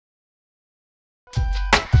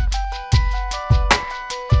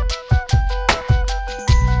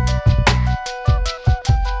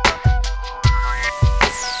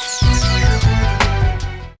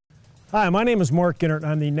Hi, my name is Mark Ginnert, and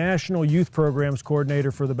I'm the National Youth Programs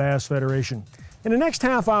Coordinator for the Bass Federation. In the next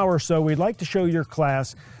half hour or so, we'd like to show your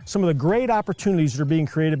class some of the great opportunities that are being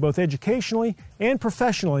created both educationally and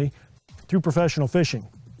professionally through professional fishing.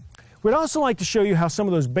 We'd also like to show you how some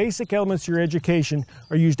of those basic elements of your education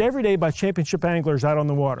are used every day by championship anglers out on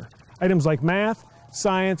the water. Items like math,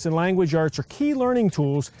 science, and language arts are key learning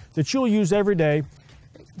tools that you'll use every day,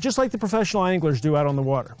 just like the professional anglers do out on the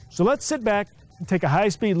water. So let's sit back and take a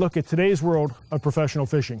high-speed look at today's world of professional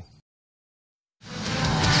fishing. That's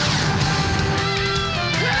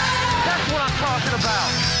what I'm talking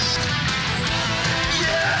about.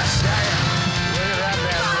 Yes! Look at that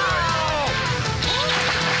bad boy.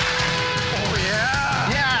 Oh, yeah!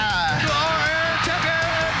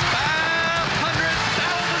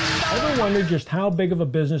 Yeah! Ever wondered just how big of a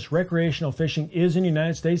business recreational fishing is in the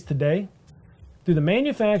United States today? Through the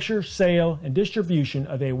manufacture, sale, and distribution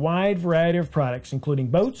of a wide variety of products, including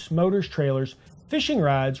boats, motors, trailers, fishing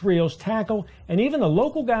rods, reels, tackle, and even the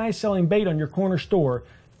local guys selling bait on your corner store,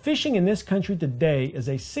 fishing in this country today is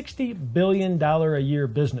a $60 billion a year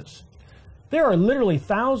business. There are literally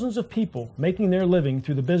thousands of people making their living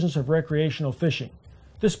through the business of recreational fishing.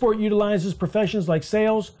 This sport utilizes professions like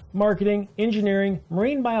sales, marketing, engineering,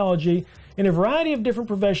 marine biology, and a variety of different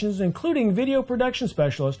professions, including video production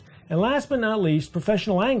specialists, and last but not least,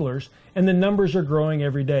 professional anglers, and the numbers are growing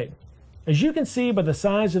every day. As you can see by the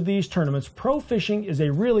size of these tournaments, pro fishing is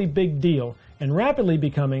a really big deal and rapidly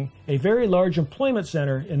becoming a very large employment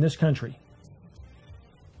center in this country.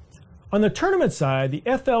 On the tournament side, the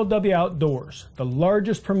FLW Outdoors, the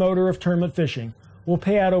largest promoter of tournament fishing, will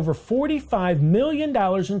pay out over $45 million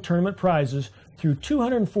in tournament prizes through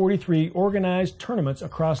 243 organized tournaments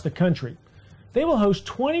across the country. They will host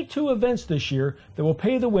 22 events this year that will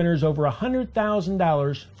pay the winners over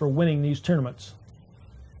 $100,000 for winning these tournaments.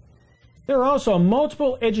 There are also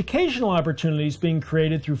multiple educational opportunities being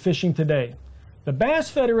created through fishing today. The Bass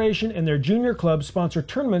Federation and their junior clubs sponsor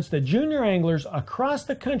tournaments that junior anglers across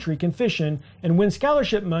the country can fish in and win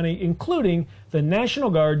scholarship money, including the National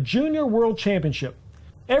Guard Junior World Championship.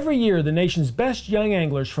 Every year, the nation's best young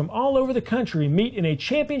anglers from all over the country meet in a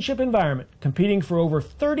championship environment, competing for over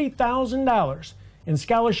 $30,000 in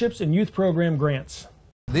scholarships and youth program grants.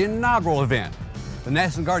 The inaugural event, the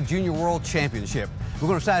National Guard Junior World Championship. We're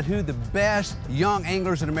going to decide who the best young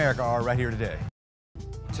anglers in America are right here today.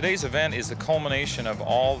 Today's event is the culmination of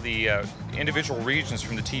all the individual regions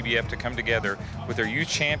from the TBF to come together with their youth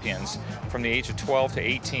champions from the age of 12 to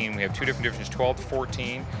 18. We have two different divisions, 12 to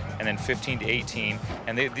 14 and then 15 to 18.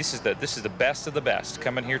 And this is the best of the best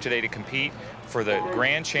coming here today to compete for the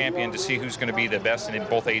grand champion to see who's going to be the best in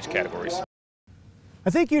both age categories. I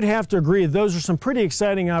think you'd have to agree that those are some pretty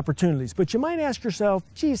exciting opportunities, but you might ask yourself,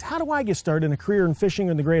 geez, how do I get started in a career in fishing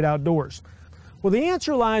in the great outdoors? Well, the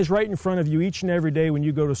answer lies right in front of you each and every day when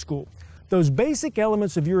you go to school. Those basic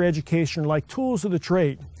elements of your education are like tools of the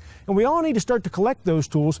trade. And we all need to start to collect those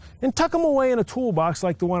tools and tuck them away in a toolbox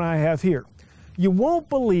like the one I have here. You won't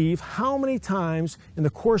believe how many times in the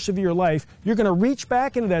course of your life you're going to reach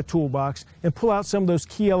back into that toolbox and pull out some of those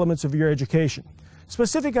key elements of your education.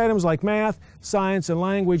 Specific items like math, science, and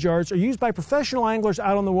language arts are used by professional anglers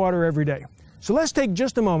out on the water every day. So let's take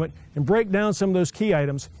just a moment and break down some of those key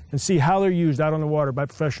items and see how they're used out on the water by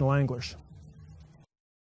professional anglers.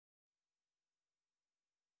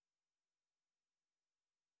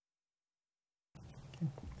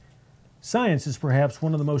 Science is perhaps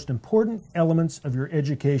one of the most important elements of your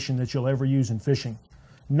education that you'll ever use in fishing.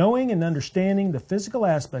 Knowing and understanding the physical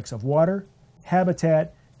aspects of water,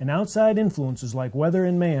 habitat, and outside influences like weather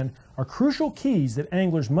and man are crucial keys that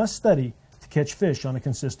anglers must study to catch fish on a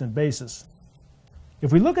consistent basis.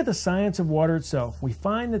 If we look at the science of water itself, we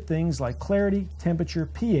find that things like clarity, temperature,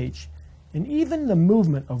 pH, and even the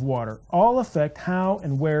movement of water all affect how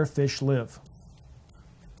and where fish live.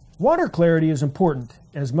 Water clarity is important,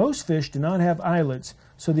 as most fish do not have eyelids,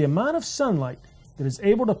 so the amount of sunlight that is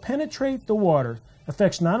able to penetrate the water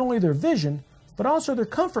affects not only their vision, but also their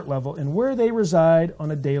comfort level and where they reside on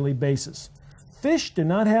a daily basis. Fish do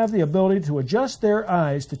not have the ability to adjust their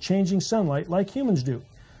eyes to changing sunlight like humans do.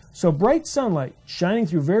 So bright sunlight shining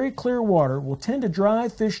through very clear water will tend to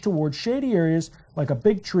drive fish towards shady areas like a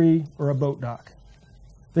big tree or a boat dock.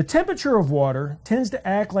 The temperature of water tends to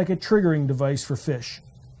act like a triggering device for fish.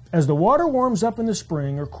 As the water warms up in the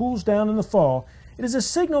spring or cools down in the fall, it is a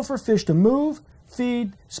signal for fish to move,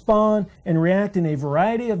 feed, spawn, and react in a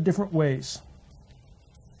variety of different ways.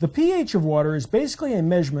 The pH of water is basically a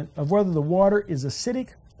measurement of whether the water is acidic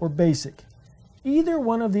or basic. Either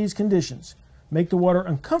one of these conditions make the water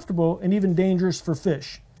uncomfortable and even dangerous for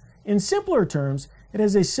fish. In simpler terms, it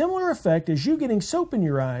has a similar effect as you getting soap in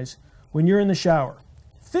your eyes when you're in the shower.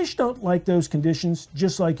 Fish don't like those conditions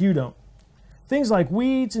just like you don't. Things like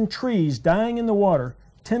weeds and trees dying in the water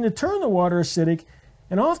tend to turn the water acidic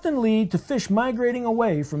and often lead to fish migrating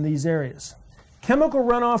away from these areas. Chemical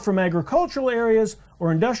runoff from agricultural areas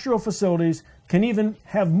or industrial facilities can even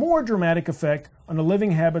have more dramatic effect on the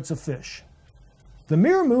living habits of fish. The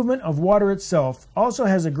mere movement of water itself also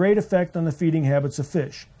has a great effect on the feeding habits of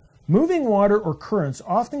fish. Moving water or currents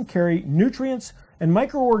often carry nutrients and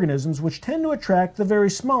microorganisms which tend to attract the very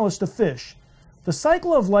smallest of fish. The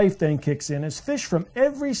cycle of life then kicks in as fish from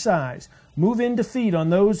every size move in to feed on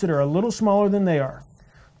those that are a little smaller than they are.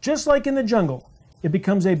 Just like in the jungle, it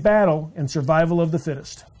becomes a battle and survival of the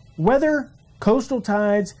fittest. Weather, coastal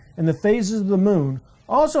tides, and the phases of the moon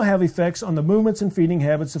also have effects on the movements and feeding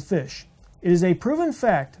habits of fish. It is a proven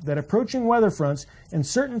fact that approaching weather fronts and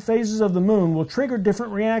certain phases of the moon will trigger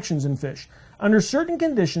different reactions in fish. Under certain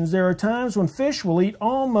conditions, there are times when fish will eat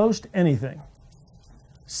almost anything.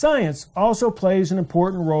 Science also plays an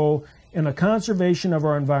important role in the conservation of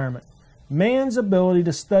our environment. Man's ability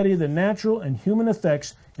to study the natural and human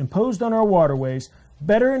effects imposed on our waterways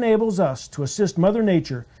better enables us to assist Mother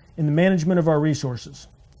Nature in the management of our resources.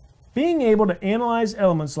 Being able to analyze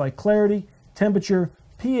elements like clarity, temperature,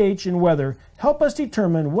 pH, and weather help us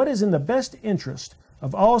determine what is in the best interest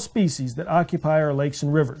of all species that occupy our lakes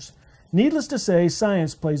and rivers. Needless to say,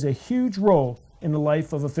 science plays a huge role in the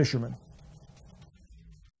life of a fisherman.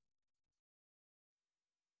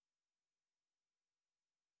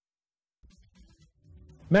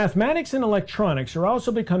 Mathematics and electronics are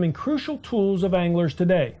also becoming crucial tools of anglers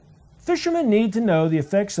today. Fishermen need to know the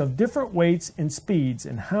effects of different weights and speeds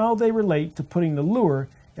and how they relate to putting the lure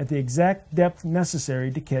at the exact depth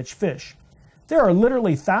necessary to catch fish. There are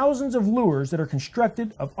literally thousands of lures that are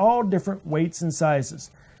constructed of all different weights and sizes.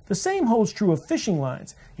 The same holds true of fishing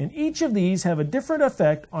lines, and each of these have a different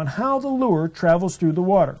effect on how the lure travels through the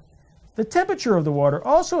water. The temperature of the water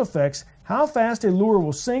also affects how fast a lure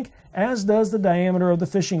will sink, as does the diameter of the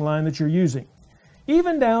fishing line that you're using.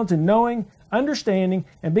 Even down to knowing, understanding,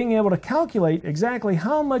 and being able to calculate exactly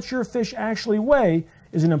how much your fish actually weigh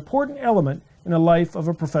is an important element in the life of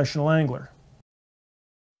a professional angler.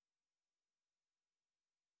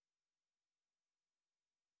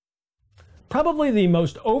 Probably the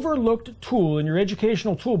most overlooked tool in your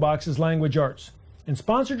educational toolbox is language arts. In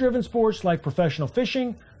sponsor-driven sports like professional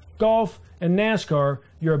fishing, golf, and NASCAR,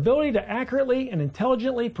 your ability to accurately and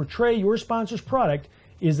intelligently portray your sponsor's product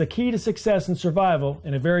is the key to success and survival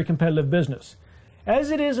in a very competitive business.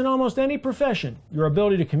 As it is in almost any profession, your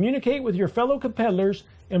ability to communicate with your fellow competitors,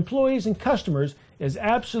 employees, and customers is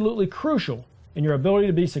absolutely crucial in your ability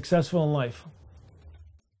to be successful in life.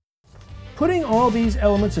 Putting all these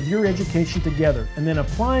elements of your education together and then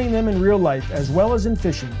applying them in real life as well as in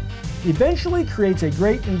fishing eventually creates a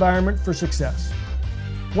great environment for success.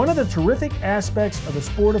 One of the terrific aspects of the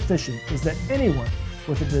sport of fishing is that anyone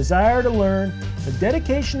with a desire to learn, the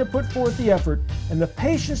dedication to put forth the effort, and the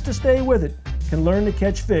patience to stay with it can learn to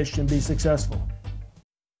catch fish and be successful.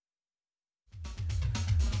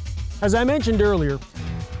 As I mentioned earlier,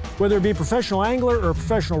 whether it be a professional angler or a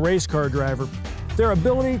professional race car driver, their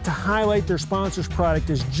ability to highlight their sponsor's product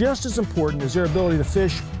is just as important as their ability to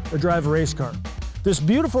fish or drive a race car. This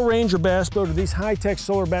beautiful Ranger bass boat or these high-tech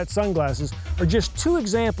solar bat sunglasses are just two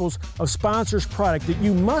examples of sponsor's product that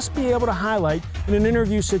you must be able to highlight in an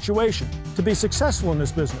interview situation to be successful in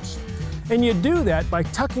this business. And you do that by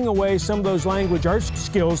tucking away some of those language arts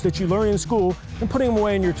skills that you learn in school and putting them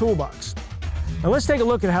away in your toolbox. Now let's take a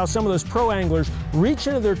look at how some of those pro anglers reach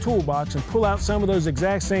into their toolbox and pull out some of those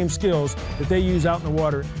exact same skills that they use out in the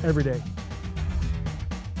water every day.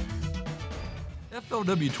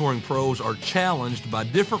 FLW touring pros are challenged by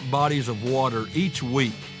different bodies of water each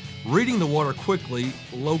week. Reading the water quickly,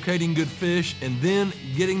 locating good fish, and then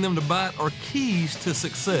getting them to bite are keys to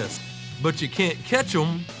success. But you can't catch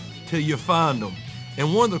them till you find them.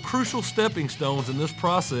 And one of the crucial stepping stones in this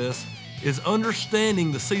process is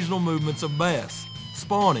understanding the seasonal movements of bass,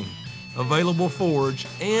 spawning, available forage,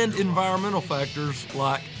 and environmental factors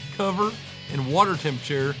like cover and water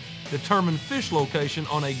temperature determine fish location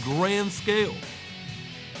on a grand scale.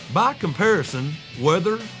 By comparison,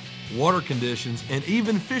 weather, water conditions, and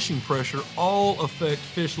even fishing pressure all affect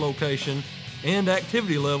fish location and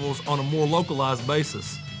activity levels on a more localized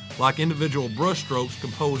basis, like individual brush strokes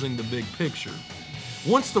composing the big picture.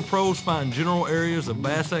 Once the pros find general areas of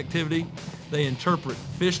bass activity, they interpret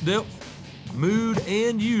fish depth, mood,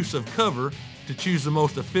 and use of cover to choose the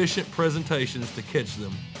most efficient presentations to catch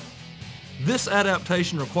them. This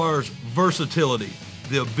adaptation requires versatility,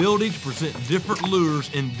 the ability to present different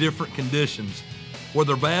lures in different conditions.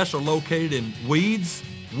 Whether bass are located in weeds,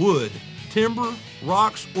 wood, timber,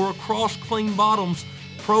 rocks, or across clean bottoms,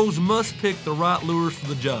 pros must pick the right lures for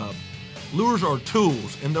the job. Lures are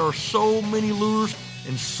tools, and there are so many lures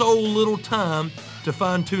and so little time to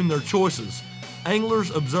fine-tune their choices.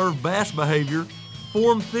 Anglers observe bass behavior,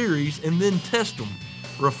 form theories, and then test them,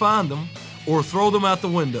 refine them, or throw them out the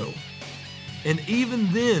window. And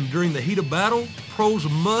even then, during the heat of battle, pros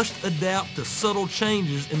must adapt to subtle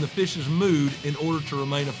changes in the fish's mood in order to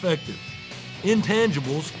remain effective.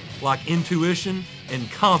 Intangibles like intuition and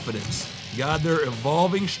confidence guide their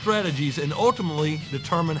evolving strategies and ultimately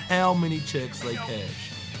determine how many checks they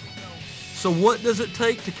cash. So what does it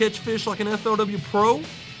take to catch fish like an FLW pro?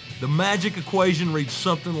 The magic equation reads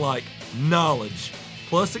something like knowledge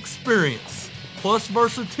plus experience plus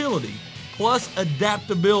versatility plus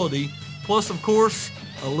adaptability plus, of course,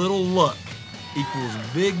 a little luck equals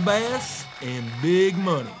big bass and big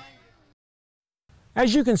money.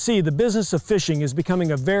 As you can see, the business of fishing is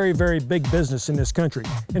becoming a very, very big business in this country.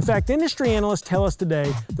 In fact, industry analysts tell us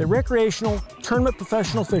today that recreational, tournament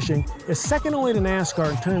professional fishing is second only to NASCAR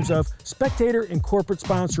in terms of spectator and corporate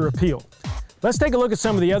sponsor appeal. Let's take a look at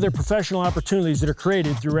some of the other professional opportunities that are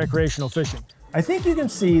created through recreational fishing. I think you can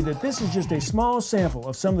see that this is just a small sample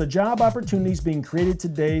of some of the job opportunities being created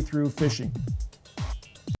today through fishing.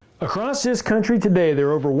 Across this country today, there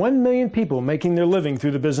are over 1 million people making their living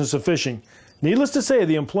through the business of fishing. Needless to say,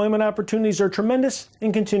 the employment opportunities are tremendous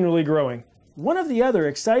and continually growing. One of the other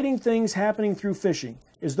exciting things happening through fishing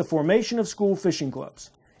is the formation of school fishing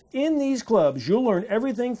clubs. In these clubs, you'll learn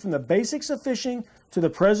everything from the basics of fishing to the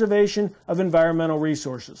preservation of environmental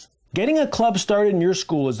resources. Getting a club started in your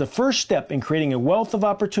school is the first step in creating a wealth of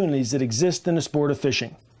opportunities that exist in the sport of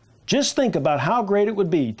fishing. Just think about how great it would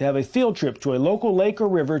be to have a field trip to a local lake or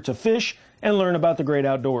river to fish and learn about the great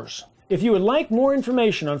outdoors. If you would like more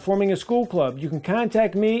information on forming a school club, you can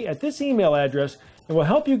contact me at this email address and we'll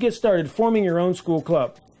help you get started forming your own school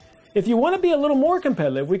club. If you want to be a little more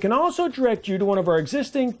competitive, we can also direct you to one of our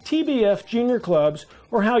existing TBF junior clubs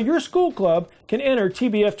or how your school club can enter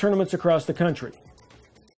TBF tournaments across the country.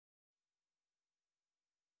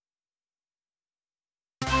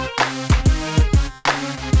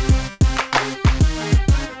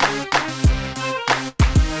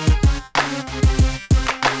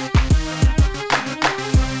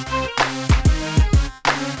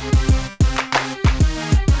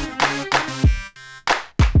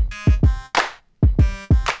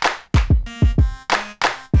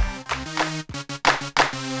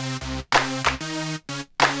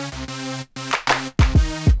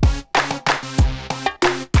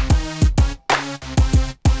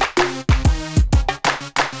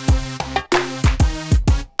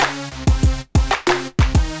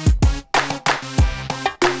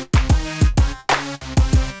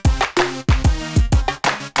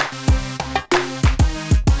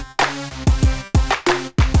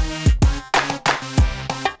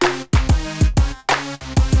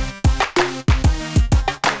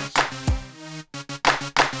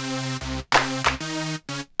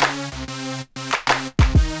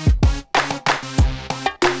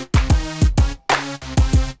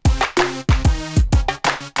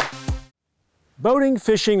 Boating,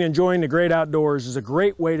 fishing, and enjoying the great outdoors is a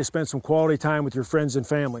great way to spend some quality time with your friends and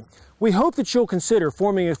family. We hope that you'll consider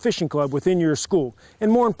forming a fishing club within your school.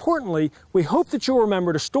 And more importantly, we hope that you'll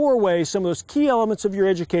remember to store away some of those key elements of your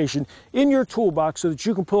education in your toolbox so that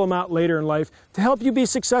you can pull them out later in life to help you be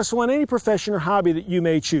successful in any profession or hobby that you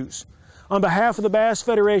may choose. On behalf of the Bass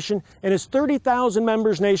Federation and its 30,000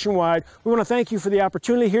 members nationwide, we want to thank you for the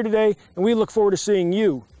opportunity here today, and we look forward to seeing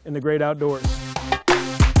you in the great outdoors.